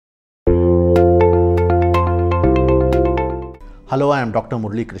Hello, I am Dr.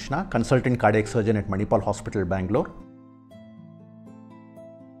 Murali Krishna, consultant cardiac surgeon at Manipal Hospital, Bangalore.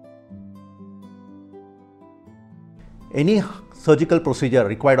 Any surgical procedure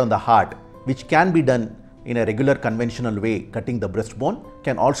required on the heart, which can be done in a regular conventional way, cutting the breastbone,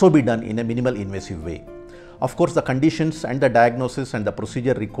 can also be done in a minimal invasive way. Of course, the conditions and the diagnosis and the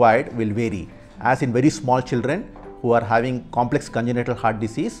procedure required will vary. As in very small children who are having complex congenital heart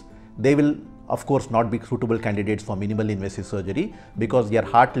disease, they will of course not be suitable candidates for minimal invasive surgery because their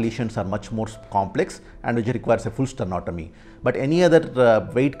heart lesions are much more complex and which requires a full sternotomy. But any other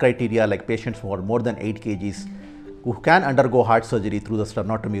weight criteria, like patients who are more than 8 kgs who can undergo heart surgery through the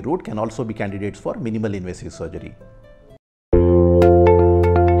sternotomy route, can also be candidates for minimal invasive surgery.